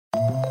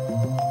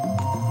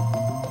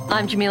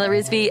I'm Jamila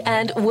Rizvi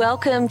and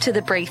welcome to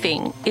The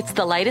Briefing. It's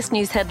the latest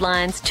news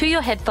headlines to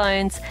your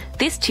headphones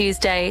this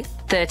Tuesday,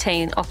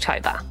 13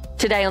 October.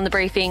 Today on The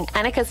Briefing,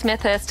 Annika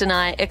Smethurst and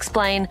I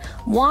explain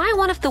why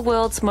one of the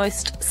world's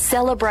most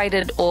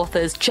celebrated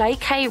authors,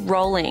 JK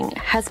Rowling,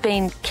 has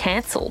been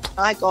cancelled.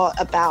 I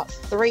got about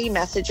 3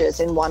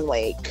 messages in 1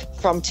 week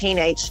from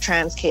teenage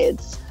trans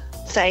kids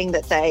saying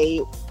that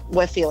they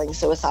were feeling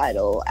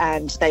suicidal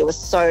and they were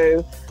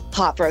so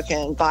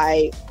heartbroken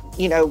by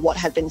what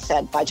had been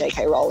said by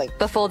JK Rowling.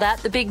 Before that,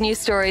 the big news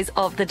stories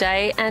of the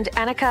day. And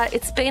Annika,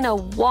 it's been a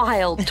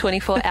wild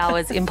 24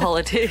 hours in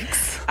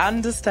politics.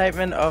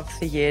 Understatement of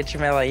the year,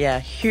 Jamila. Yeah,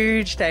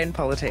 huge day in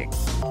politics.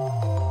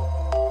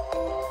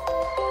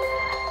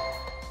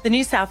 The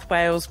New South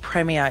Wales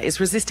Premier is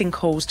resisting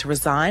calls to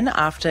resign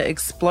after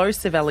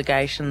explosive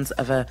allegations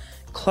of a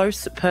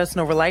close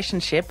personal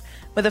relationship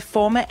with a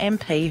former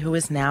MP who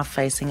is now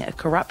facing a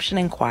corruption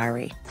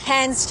inquiry.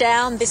 Hands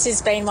down, this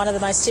has been one of the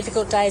most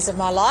difficult days of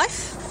my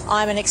life.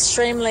 I'm an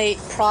extremely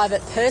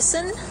private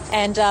person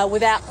and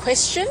without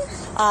question,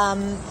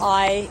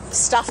 I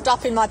stuffed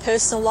up in my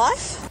personal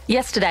life.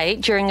 Yesterday,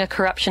 during a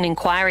corruption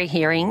inquiry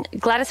hearing,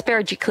 Gladys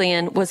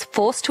Berejiklian was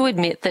forced to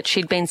admit that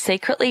she'd been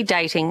secretly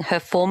dating her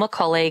former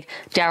colleague,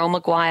 Daryl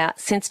Maguire,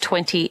 since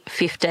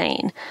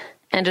 2015.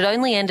 And it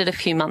only ended a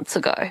few months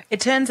ago.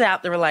 It turns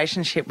out the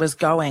relationship was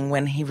going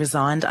when he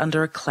resigned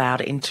under a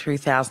cloud in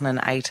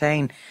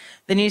 2018.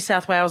 The New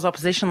South Wales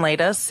opposition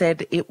leader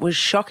said it was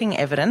shocking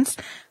evidence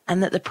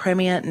and that the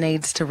Premier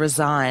needs to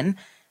resign.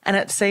 And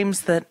it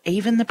seems that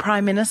even the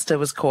Prime Minister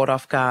was caught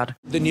off guard.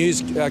 The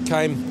news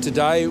came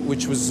today,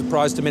 which was a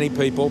surprise to many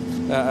people,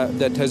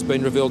 that has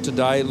been revealed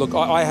today. Look,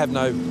 I have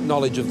no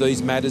knowledge of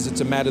these matters.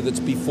 It's a matter that's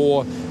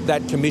before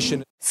that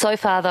commission. So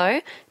far,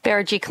 though,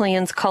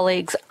 Berejiklian's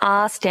colleagues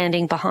are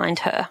standing behind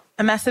her.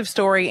 A massive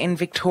story in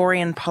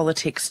Victorian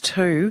politics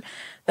too.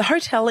 The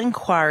hotel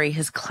inquiry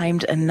has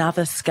claimed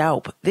another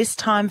scalp, this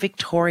time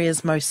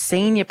Victoria's most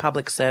senior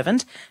public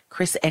servant,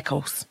 Chris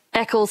Eccles.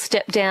 Eccles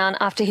stepped down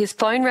after his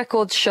phone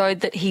records showed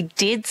that he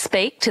did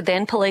speak to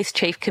then Police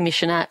Chief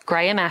Commissioner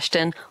Graham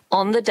Ashton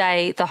on the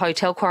day the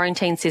hotel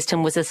quarantine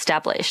system was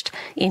established.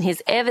 In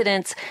his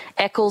evidence,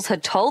 Eccles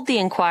had told the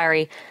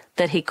inquiry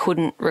that he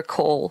couldn't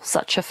recall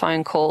such a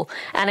phone call.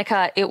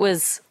 Annika, it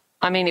was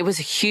a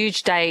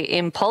huge day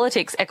in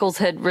politics. Eccles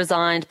had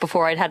resigned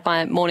before I'd had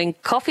my morning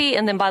coffee,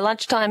 and then by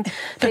lunchtime,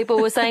 people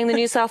were saying the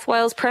New South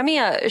Wales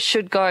Premier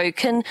should go.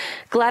 Can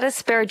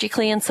Gladys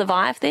Berejiklian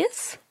survive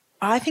this?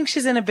 I think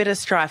she's in a bit of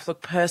strife.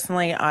 Look,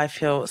 personally, I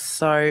feel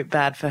so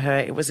bad for her.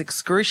 It was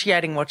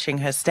excruciating watching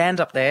her stand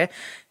up there,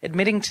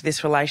 admitting to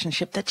this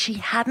relationship that she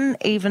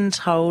hadn't even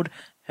told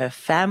her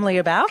family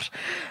about.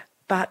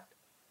 But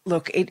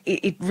look,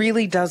 it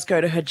really does go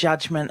to her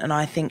judgment, and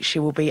I think she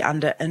will be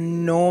under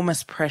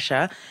enormous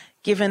pressure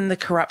given the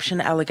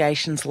corruption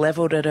allegations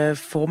levelled at her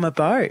former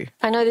beau.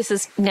 I know this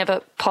is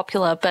never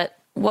popular, but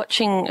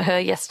watching her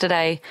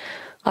yesterday,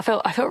 I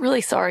felt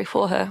really sorry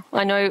for her.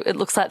 I know it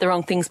looks like the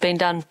wrong thing's been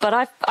done,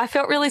 but I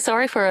felt really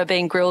sorry for her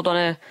being grilled on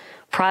her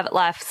private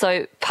life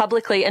so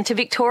publicly. And to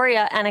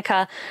Victoria,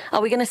 Annika, are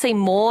we going to see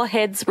more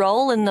heads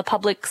roll in the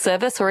public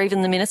service or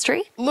even the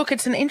ministry? Look,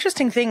 it's an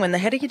interesting thing. When the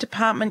head of your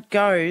department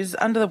goes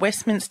under the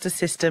Westminster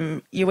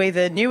system, you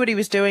either knew what he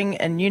was doing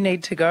and you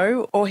need to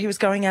go, or he was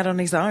going out on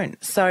his own.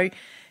 So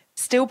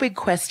still big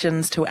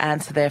questions to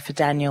answer there for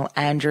Daniel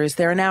Andrews.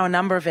 There are now a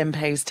number of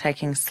MPs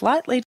taking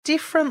slightly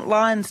different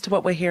lines to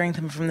what we're hearing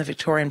from the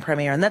Victorian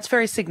Premier, and that's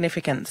very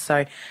significant.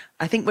 So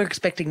I think we're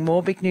expecting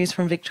more big news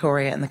from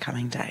Victoria in the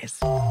coming days.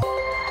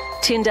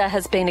 Tinder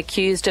has been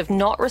accused of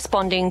not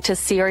responding to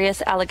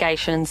serious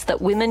allegations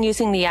that women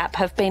using the app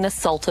have been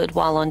assaulted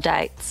while on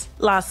dates.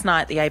 Last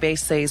night, the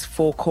ABC's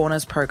Four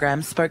Corners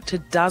program spoke to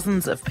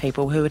dozens of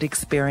people who had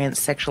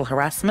experienced sexual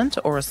harassment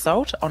or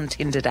assault on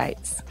Tinder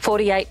dates.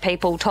 48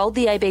 people told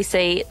the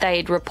ABC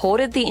they'd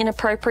reported the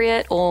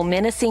inappropriate or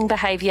menacing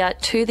behaviour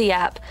to the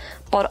app,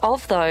 but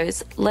of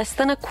those, less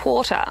than a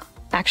quarter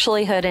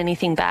actually heard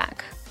anything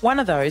back. One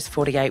of those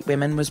 48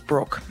 women was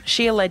Brooke.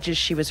 She alleges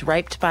she was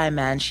raped by a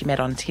man she met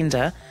on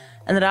Tinder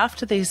and that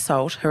after the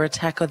assault, her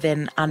attacker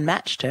then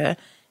unmatched her,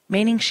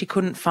 meaning she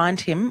couldn't find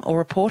him or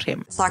report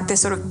him. It's like they're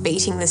sort of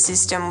beating the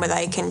system where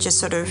they can just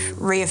sort of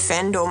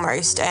reoffend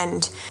almost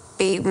and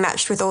be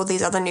matched with all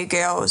these other new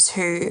girls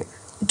who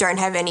don't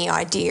have any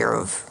idea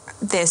of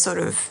their sort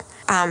of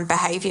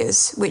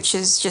behaviours, which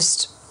is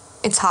just...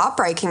 It's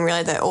heartbreaking,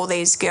 really, that all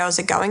these girls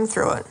are going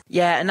through it.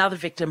 Yeah, another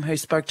victim who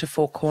spoke to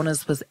Four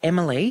Corners was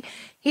Emily.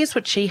 Here's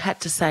what she had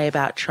to say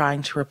about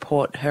trying to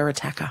report her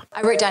attacker.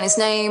 I wrote down his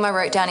name, I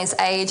wrote down his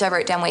age, I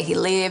wrote down where he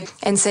lived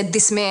and said,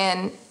 this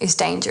man is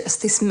dangerous.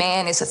 This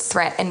man is a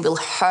threat and will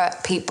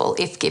hurt people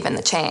if given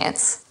the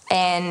chance.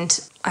 And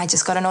I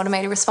just got an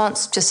automated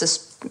response, just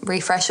a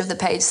refresh of the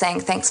page saying,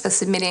 thanks for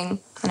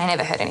submitting, and I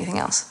never heard anything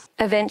else.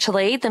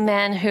 Eventually, the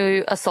man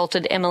who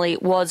assaulted Emily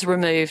was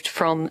removed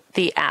from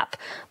the app,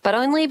 but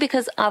only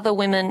because other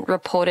women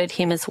reported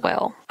him as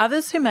well.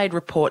 Others who made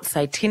reports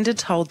say Tinder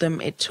told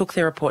them it took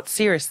their report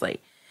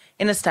seriously.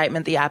 In a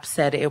statement, the app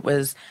said it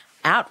was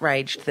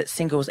outraged that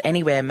singles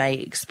anywhere may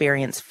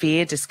experience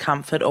fear,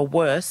 discomfort or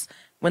worse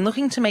when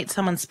looking to meet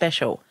someone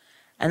special.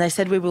 And they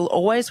said, we will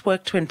always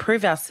work to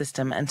improve our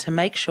system and to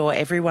make sure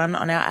everyone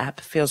on our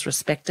app feels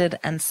respected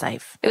and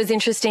safe. It was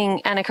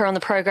interesting, Annika, on the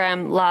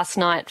program last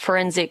night,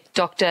 forensic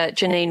Dr.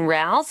 Janine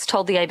Rouse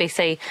told the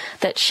ABC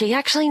that she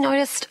actually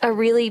noticed a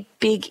really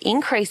big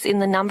increase in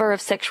the number of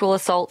sexual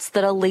assaults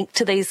that are linked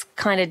to these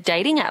kind of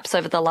dating apps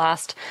over the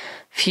last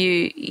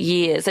few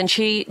years. And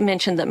she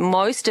mentioned that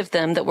most of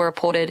them that were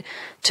reported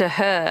to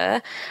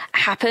her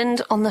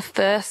happened on the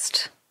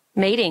first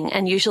meeting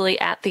and usually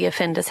at the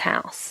offender's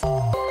house.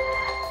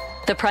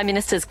 The Prime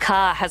Minister's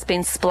car has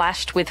been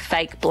splashed with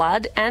fake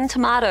blood and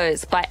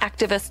tomatoes by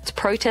activists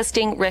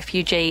protesting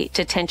refugee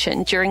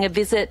detention during a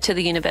visit to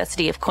the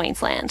University of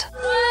Queensland.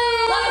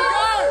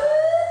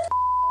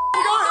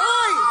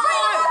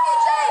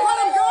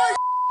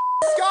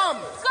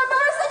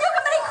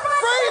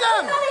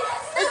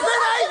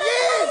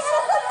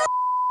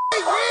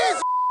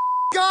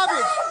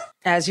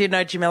 As you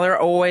know, Jamila,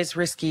 always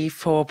risky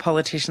for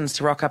politicians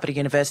to rock up at a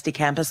university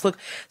campus. Look,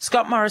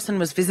 Scott Morrison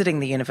was visiting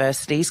the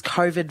university's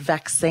COVID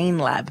vaccine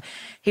lab.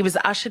 He was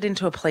ushered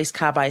into a police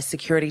car by a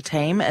security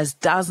team as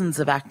dozens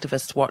of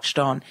activists watched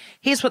on.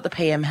 Here's what the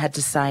PM had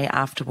to say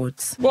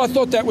afterwards. Well, I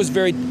thought that was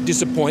very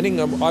disappointing.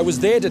 I was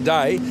there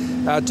today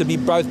to be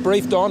both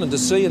briefed on and to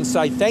see and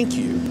say thank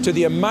you to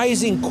the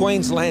amazing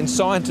Queensland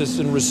scientists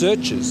and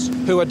researchers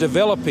who are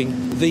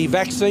developing the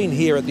vaccine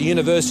here at the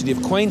University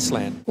of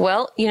Queensland.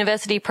 Well,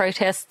 university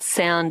protests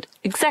sound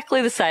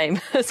exactly the same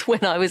as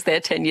when I was there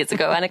 10 years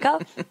ago,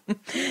 Annika.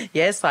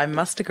 Yes, I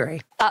must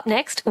agree. Up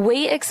next,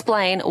 we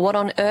explain what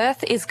on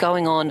earth is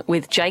going on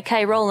with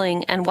JK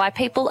Rowling and why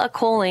people are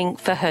calling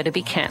for her to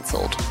be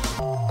cancelled.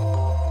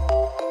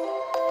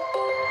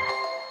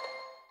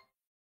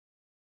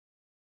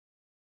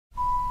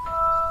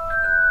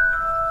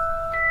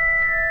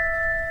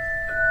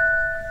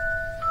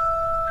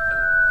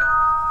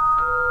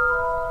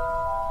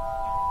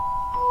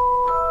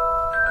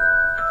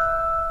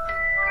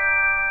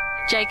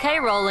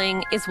 JK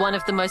Rowling is one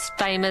of the most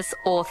famous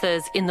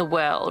authors in the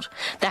world.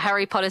 The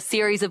Harry Potter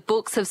series of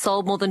books have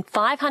sold more than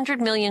 500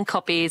 million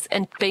copies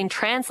and been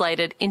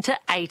translated into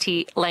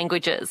 80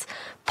 languages.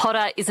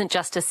 Potter isn't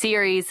just a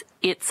series,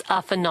 it's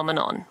a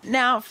phenomenon.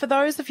 Now, for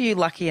those of you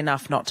lucky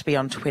enough not to be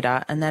on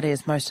Twitter, and that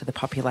is most of the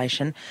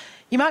population,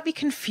 you might be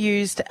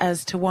confused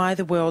as to why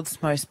the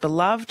world's most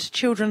beloved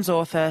children's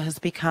author has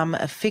become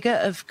a figure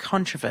of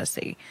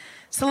controversy.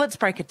 So let's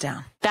break it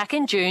down. Back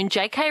in June,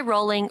 JK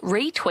Rowling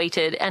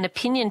retweeted an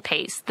opinion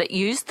piece that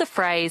used the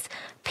phrase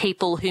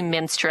people who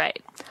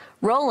menstruate.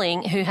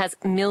 Rowling, who has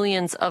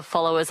millions of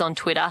followers on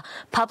Twitter,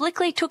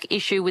 publicly took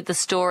issue with the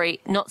story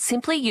not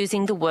simply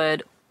using the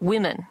word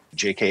women.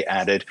 JK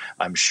added,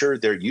 I'm sure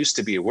there used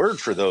to be a word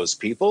for those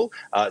people.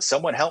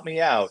 Someone help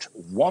me out.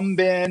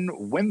 Wumben,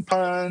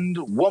 wimpund,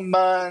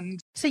 woman.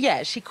 So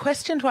yeah, she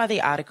questioned why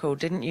the article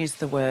didn't use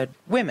the word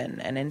women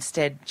and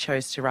instead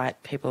chose to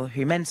write people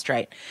who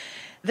menstruate.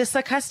 The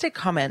sarcastic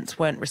comments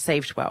weren't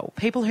received well.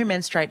 People who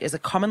menstruate is a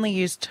commonly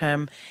used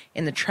term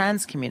in the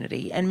trans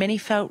community, and many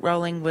felt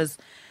Rowling was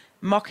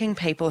mocking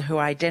people who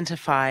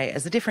identify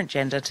as a different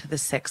gender to the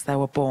sex they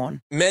were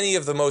born. Many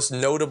of the most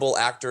notable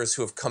actors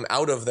who have come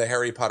out of the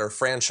Harry Potter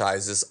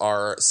franchises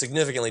are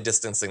significantly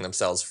distancing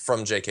themselves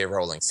from JK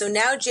Rowling. So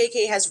now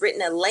JK has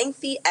written a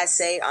lengthy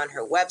essay on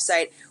her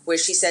website where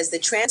she says the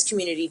trans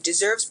community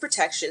deserves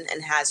protection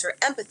and has her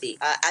empathy.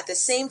 At the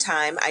same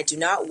time, I do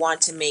not want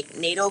to make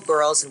natal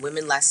girls and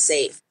women less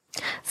safe.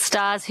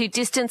 Stars who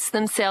distanced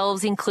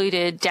themselves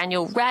included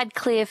Daniel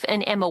Radcliffe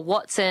and Emma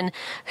Watson,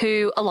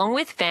 who, along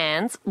with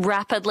fans,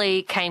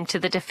 rapidly came to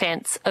the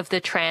defence of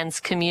the trans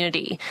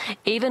community.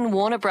 Even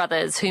Warner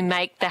Brothers, who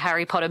make the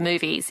Harry Potter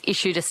movies,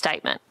 issued a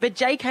statement. But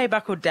JK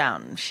buckled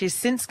down. She's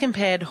since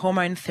compared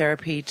hormone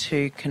therapy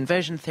to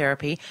conversion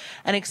therapy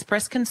and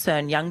expressed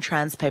concern young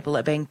trans people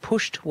are being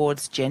pushed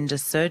towards gender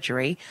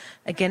surgery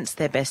against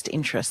their best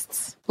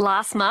interests.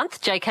 Last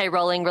month, JK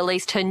Rowling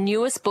released her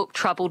newest book,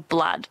 Troubled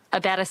Blood,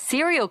 about a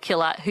serial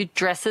killer who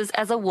dresses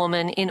as a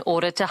woman in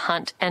order to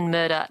hunt and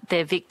murder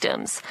their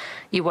victims.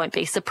 You won't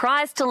be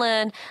surprised to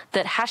learn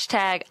that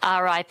hashtag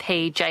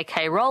RIP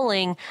JK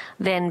Rowling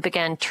then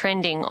began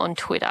trending on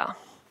Twitter.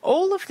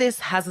 All of this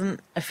hasn't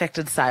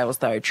affected sales,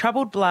 though.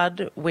 Troubled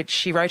Blood, which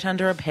she wrote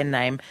under a pen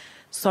name,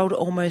 sold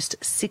almost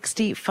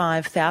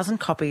 65,000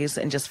 copies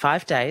in just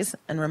 5 days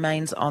and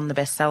remains on the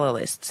bestseller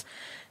lists.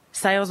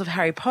 Sales of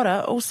Harry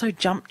Potter also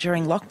jumped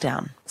during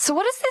lockdown. So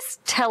what does this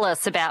tell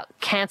us about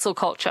cancel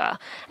culture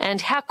and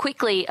how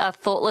quickly a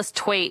thoughtless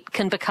tweet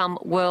can become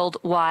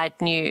worldwide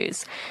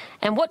news?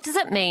 And what does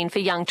it mean for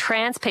young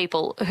trans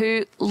people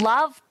who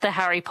love the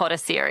Harry Potter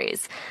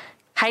series?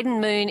 Hayden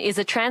Moon is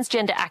a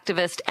transgender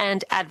activist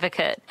and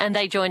advocate, and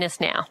they join us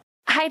now.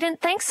 Hayden,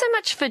 thanks so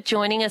much for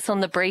joining us on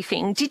the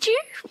briefing. Did you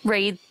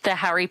read the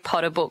Harry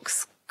Potter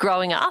books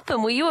growing up,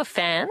 and were you a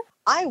fan?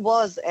 I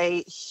was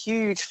a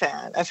huge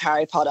fan of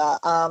Harry Potter.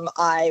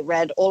 I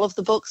read all of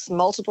the books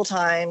multiple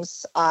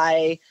times.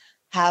 I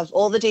have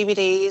all the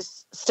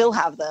DVDs, still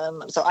have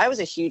them. So I was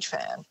a huge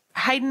fan.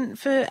 Hayden,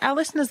 for our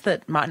listeners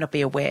that might not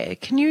be aware,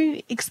 can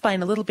you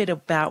explain a little bit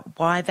about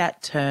why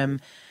that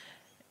term,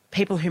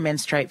 people who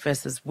menstruate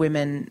versus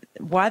women,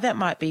 why that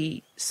might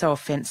be so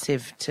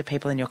offensive to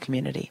people in your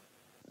community?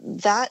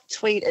 That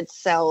tweet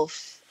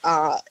itself,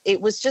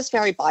 it was just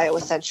very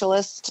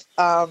bioessentialist,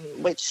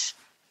 which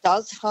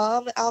does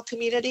harm our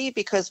community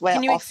because we're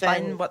Can you often...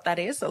 explain what that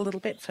is a little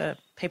bit for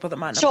people that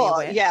might not be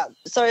aware? Sure, yeah.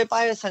 So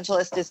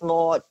bioessentialist is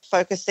more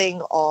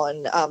focusing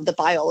on the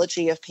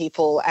biology of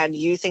people and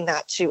using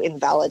that to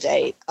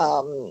invalidate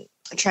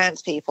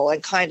trans people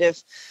and kind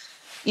of,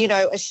 you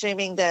know,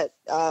 assuming that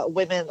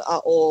women are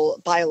all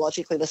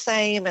biologically the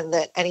same and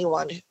that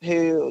anyone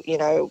who, you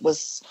know,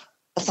 was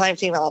assigned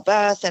female at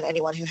birth and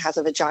anyone who has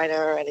a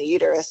vagina and a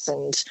uterus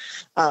and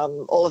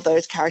all of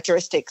those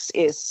characteristics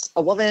is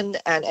a woman,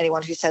 and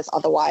anyone who says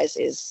otherwise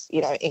is,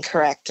 you know,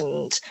 incorrect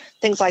and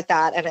things like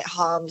that. And it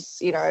harms,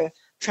 you know,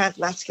 trans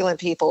masculine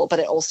people, but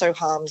it also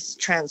harms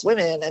trans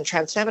women and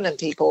trans feminine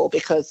people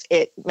because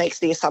it makes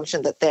the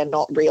assumption that they're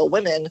not real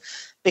women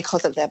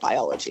because of their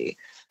biology.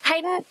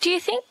 Hayden, do you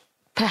think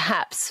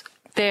perhaps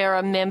there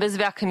are members of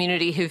our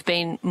community who've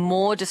been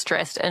more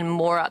distressed and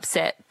more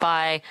upset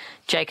by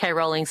JK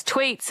Rowling's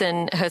tweets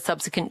and her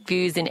subsequent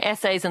views in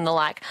essays and the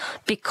like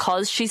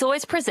because she's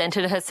always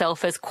presented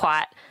herself as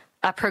quite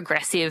a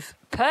progressive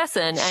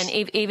person, and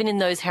even in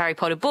those Harry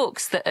Potter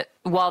books, that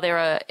while there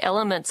are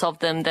elements of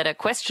them that are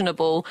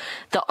questionable,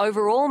 the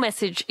overall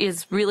message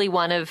is really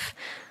one of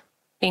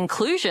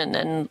inclusion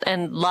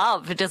and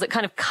love. Does it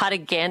kind of cut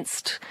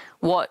against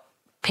what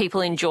people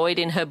enjoyed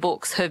in her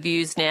books, her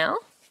views now?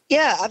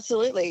 Yeah,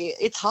 absolutely.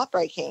 It's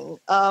heartbreaking.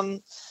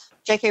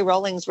 JK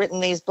Rowling's written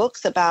these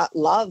books about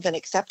love and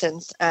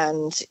acceptance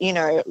and, you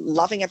know,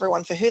 loving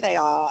everyone for who they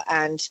are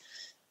and,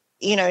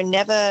 you know,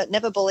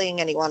 never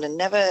bullying anyone and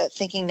never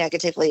thinking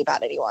negatively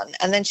about anyone.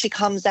 And then she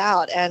comes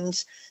out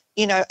and,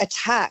 you know,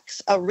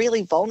 attacks a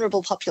really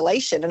vulnerable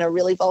population and a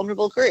really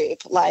vulnerable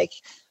group. Like,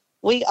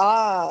 we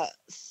are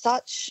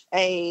such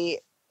a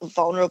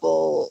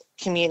vulnerable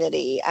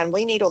community and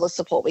we need all the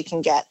support we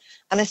can get,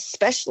 and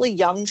especially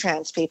young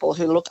trans people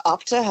who look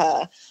up to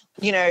her.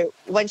 You know,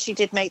 when she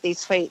did make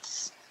these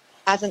tweets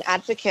as an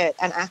advocate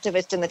and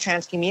activist in the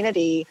trans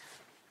community,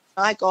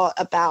 I got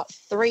about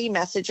 3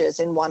 messages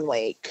in 1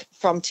 week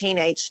from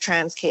teenage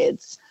trans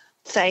kids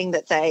saying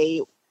that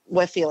they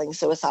were feeling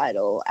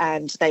suicidal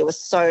and they were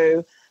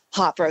so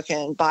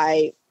heartbroken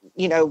by,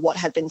 you know, what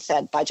had been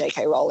said by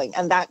JK Rowling,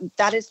 and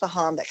that is the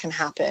harm that can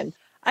happen.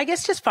 I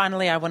guess just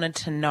finally, I wanted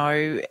to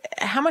know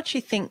how much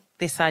you think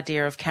this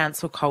idea of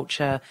cancel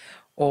culture,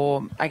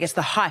 or I guess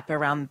the hype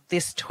around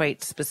this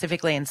tweet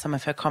specifically and some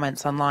of her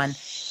comments online,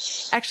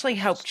 actually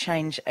helped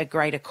change a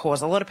greater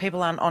cause. A lot of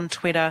people aren't on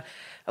Twitter.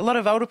 A lot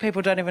of older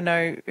people don't even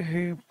know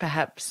who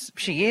perhaps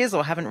she is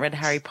or haven't read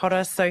Harry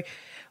Potter. So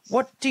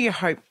what do you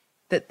hope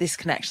that this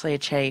can actually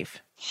achieve?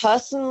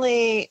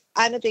 Personally,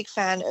 I'm a big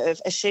fan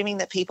of assuming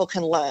that people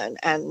can learn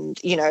and,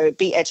 you know,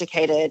 be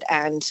educated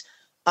and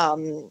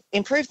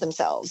improve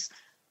themselves.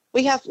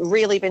 We have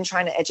really been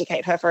trying to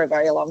educate her for a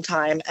very long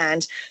time,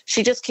 and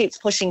she just keeps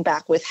pushing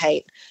back with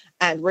hate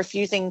and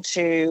refusing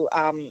to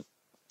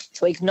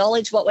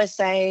acknowledge what we're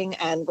saying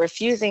and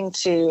refusing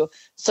to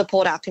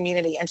support our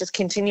community and just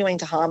continuing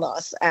to harm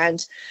us.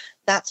 And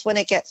that's when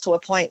it gets to a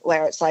point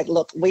where it's like,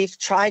 look, we've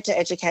tried to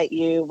educate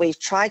you, we've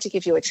tried to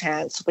give you a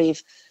chance,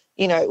 we've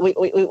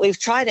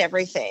tried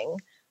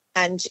everything,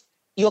 and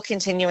you're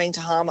continuing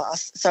to harm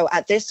us. So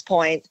at this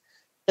point,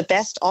 the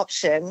best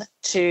option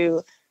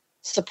to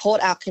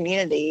support our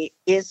community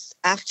is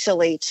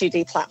actually to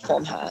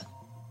deplatform her,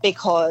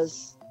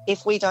 because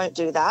if we don't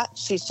do that,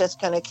 she's just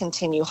going to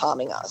continue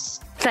harming us.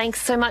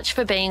 Thanks so much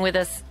for being with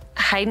us,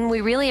 Hayden. We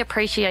really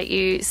appreciate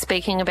you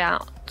speaking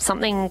about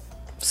something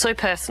so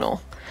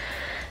personal.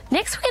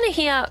 Next, we're going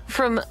to hear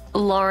from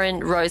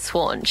Lauren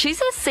Rosesworn. She's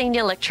a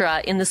senior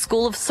lecturer in the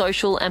School of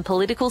Social and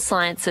Political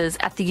Sciences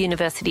at the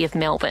University of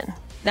Melbourne.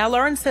 Now,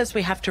 Lauren says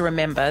we have to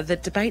remember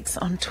that debates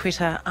on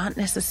Twitter aren't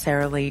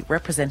necessarily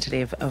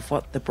representative of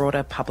what the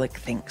broader public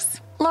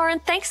thinks. Lauren,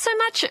 thanks so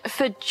much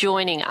for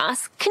joining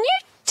us. Can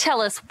you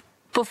tell us,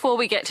 before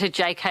we get to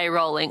JK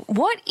Rowling,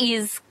 what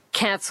is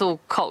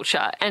cancel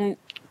culture and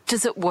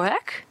does it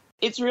work?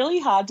 It's really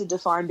hard to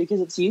define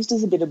because it's used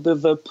as a bit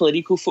of a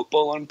political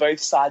football on both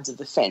sides of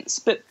the fence.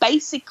 But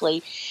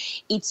basically,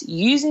 it's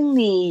using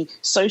the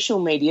social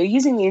media,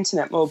 using the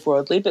internet more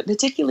broadly, but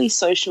particularly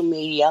social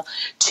media,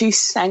 to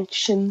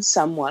sanction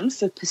someone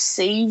for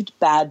perceived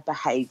bad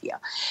behaviour.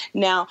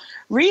 Now,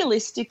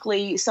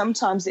 realistically,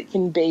 sometimes it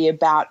can be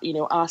about,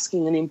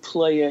 asking an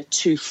employer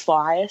to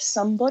fire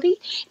somebody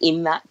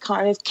in that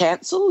kind of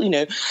cancel,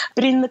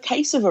 But in the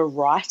case of a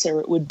writer,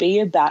 it would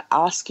be about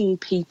asking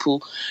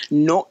people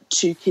not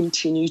to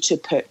continue to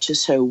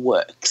purchase her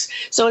works.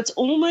 So it's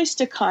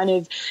almost a kind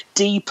of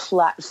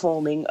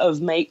deplatforming of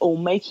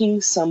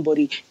making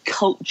somebody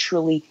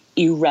culturally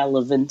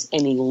irrelevant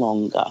any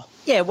longer.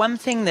 Yeah, one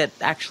thing that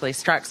actually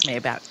strikes me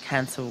about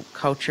cancel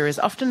culture is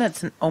often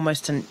it's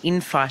almost an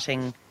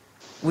infighting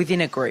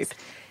within a group.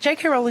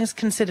 JK Rowling is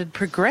considered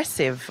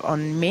progressive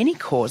on many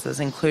causes,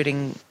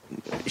 including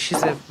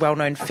she's a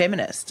well-known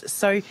feminist.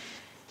 So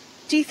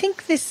do you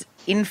think this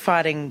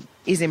infighting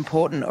is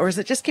important, or is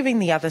it just giving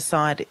the other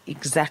side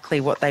exactly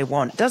what they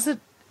want? Does it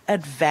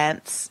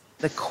advance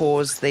the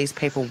cause these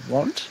people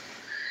want?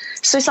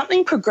 So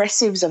something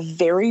progressives are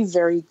very,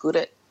 very good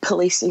at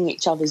policing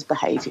each other's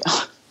behaviour.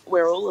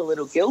 We're all a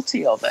little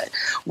guilty of it,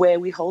 where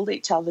we hold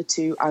each other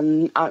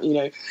to,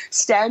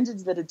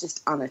 standards that are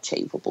just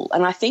unachievable.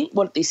 And I think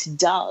what this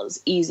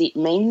does is it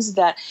means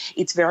that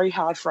it's very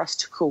hard for us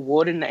to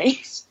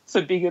coordinate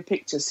for bigger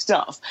picture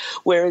stuff,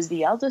 whereas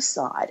the other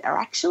side are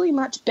actually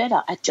much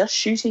better at just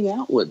shooting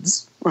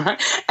outwards,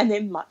 right? And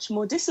they're much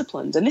more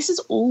disciplined. And this has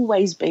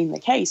always been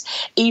the case,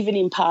 even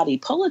in party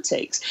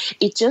politics.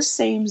 It just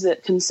seems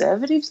that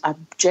Conservatives are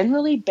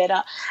generally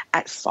better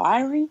at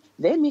firing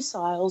their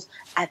missiles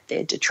at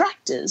their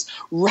detractors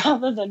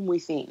rather than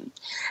within.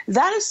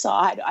 That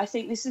aside, I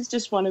think this is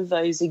just one of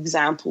those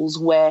examples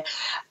where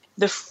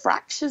the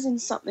fractures in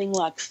something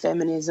like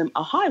feminism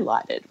are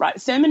highlighted,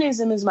 right?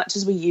 Feminism, as much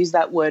as we use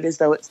that word as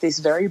though it's this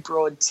very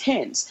broad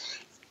tent,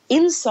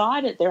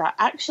 inside it there are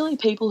actually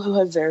people who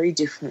have very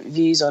different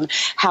views on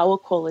how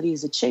equality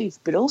is achieved,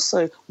 but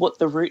also what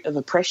the root of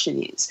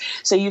oppression is.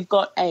 So you've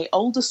got a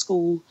older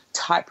school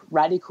type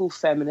radical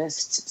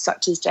feminists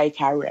such as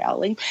JK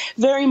Rowling,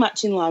 very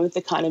much in line with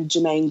the kind of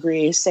Germaine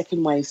Greer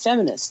second wave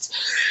feminists,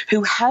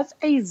 who have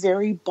a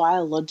very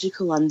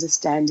biological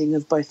understanding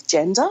of both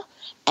gender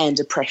and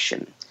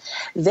oppression.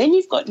 Then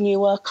you've got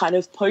newer kind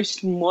of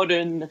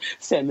postmodern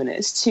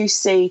feminists who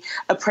see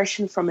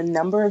oppression from a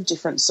number of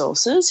different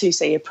sources, who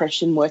see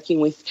oppression working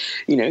with,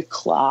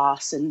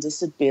 class and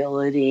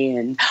disability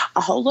and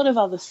a whole lot of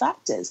other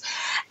factors,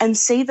 and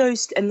see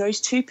those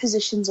two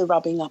positions are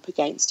rubbing up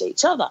against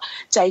each other.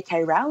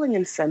 JK Rowling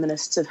and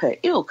feminists of her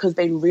ilk have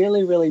been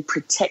really, really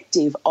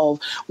protective of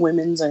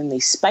women's only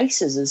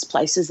spaces as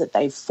places that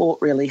they've fought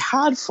really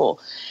hard for.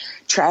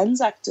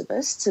 Trans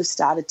activists have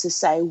started to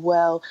say,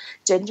 well,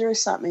 gender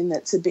is something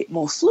that's a bit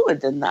more fluid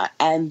than that,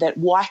 and that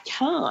why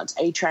can't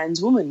a trans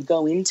woman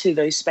go into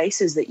those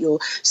spaces that you're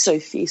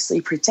so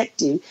fiercely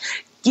protecting,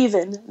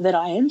 given that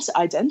I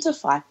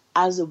identify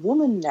as a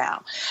woman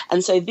now?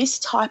 And so this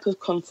type of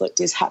conflict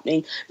is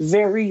happening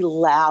very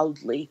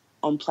loudly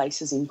on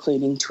places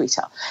including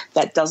Twitter.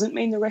 That doesn't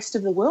mean the rest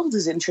of the world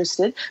is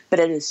interested, but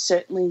it is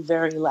certainly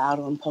very loud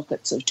on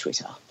pockets of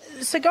Twitter.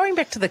 So going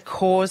back to the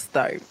cause,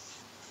 though,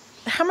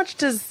 how much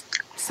does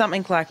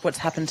something like what's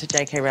happened to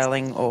JK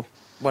Rowling or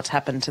what's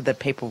happened to the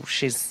people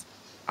she's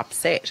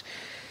upset,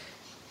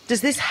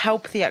 does this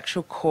help the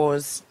actual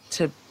cause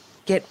to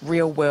get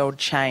real-world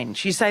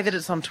change? You say that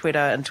it's on Twitter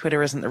and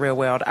Twitter isn't the real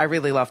world. I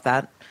really love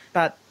that.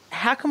 But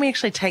how can we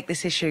actually take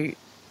this issue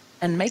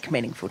and make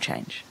meaningful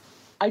change?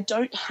 I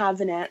don't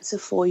have an answer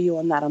for you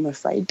on that, I'm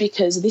afraid,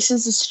 because this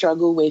is a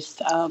struggle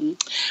with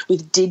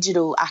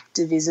digital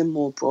activism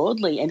more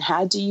broadly, and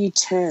how do you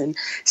turn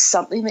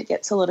something that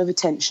gets a lot of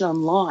attention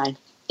online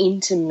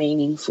into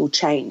meaningful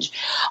change?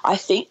 I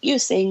think you're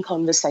seeing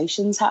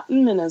conversations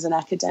happen, and as an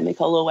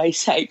academic I'll always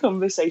say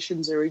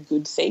conversations are a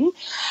good thing.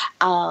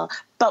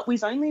 But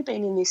we've only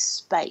been in this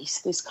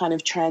space, this kind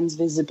of trans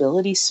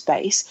visibility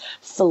space,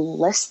 for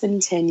less than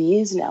 10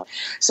 years now.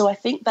 So I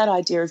think that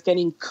idea of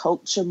getting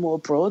culture more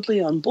broadly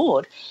on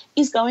board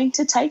is going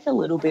to take a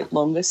little bit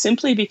longer,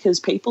 simply because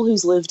people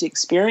whose lived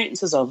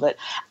experiences of it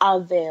are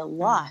their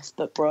life,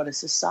 but broader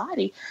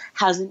society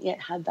hasn't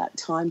yet had that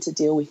time to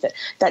deal with it.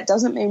 That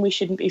doesn't mean we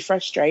shouldn't be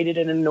frustrated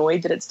and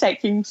annoyed that it's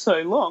taking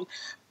so long,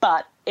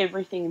 but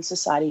everything in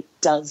society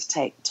does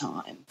take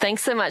time.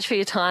 Thanks so much for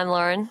your time,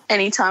 Lauren.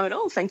 Anytime at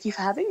all. Thank you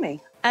for having me.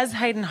 As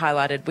Hayden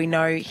highlighted, we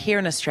know here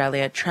in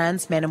Australia,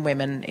 trans men and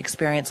women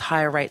experience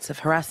higher rates of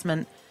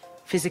harassment,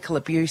 physical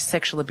abuse,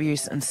 sexual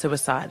abuse and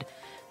suicide.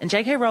 And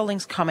JK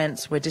Rowling's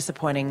comments were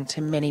disappointing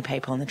to many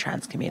people in the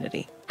trans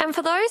community. And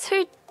for those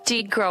who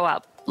did grow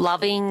up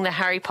loving the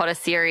Harry Potter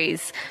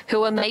series,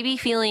 who are maybe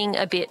feeling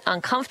a bit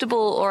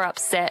uncomfortable or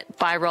upset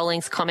by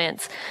Rowling's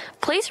comments,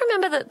 please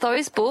remember that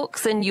those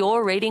books and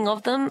your reading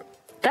of them,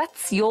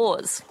 that's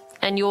yours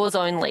and yours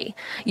only.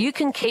 You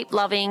can keep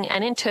loving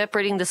and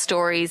interpreting the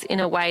stories in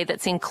a way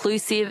that's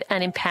inclusive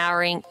and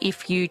empowering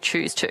if you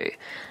choose to.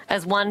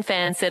 As one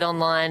fan said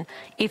online,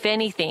 if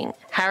anything,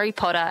 Harry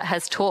Potter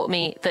has taught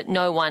me that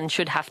no one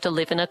should have to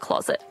live in a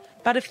closet.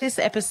 But if this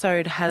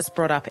episode has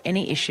brought up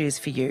any issues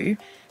for you,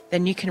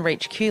 then you can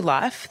reach Q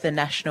Life, the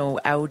national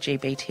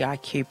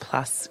LGBTIQ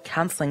plus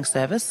counselling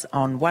service,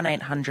 on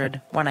 1800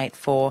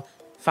 184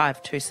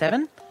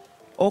 527,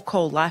 or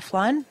call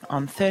Lifeline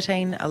on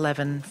 13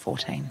 11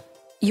 14.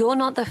 You're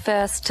not the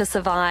first to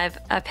survive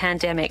a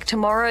pandemic.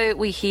 Tomorrow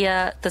we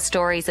hear the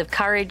stories of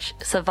courage,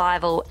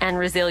 survival and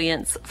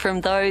resilience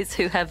from those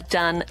who have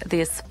done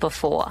this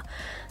before.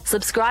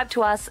 Subscribe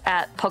to us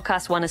at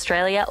Podcast One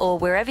Australia or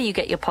wherever you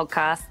get your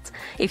podcasts.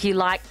 If you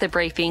like The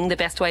Briefing, the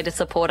best way to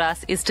support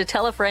us is to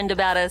tell a friend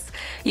about us.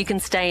 You can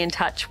stay in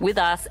touch with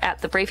us at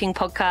The Briefing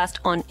Podcast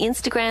on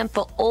Instagram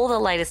for all the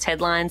latest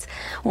headlines.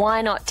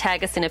 Why not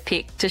tag us in a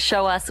pic to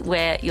show us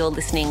where you're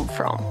listening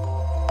from?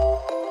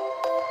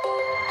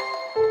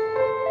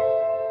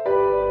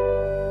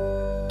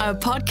 A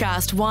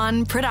Podcast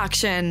One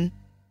production.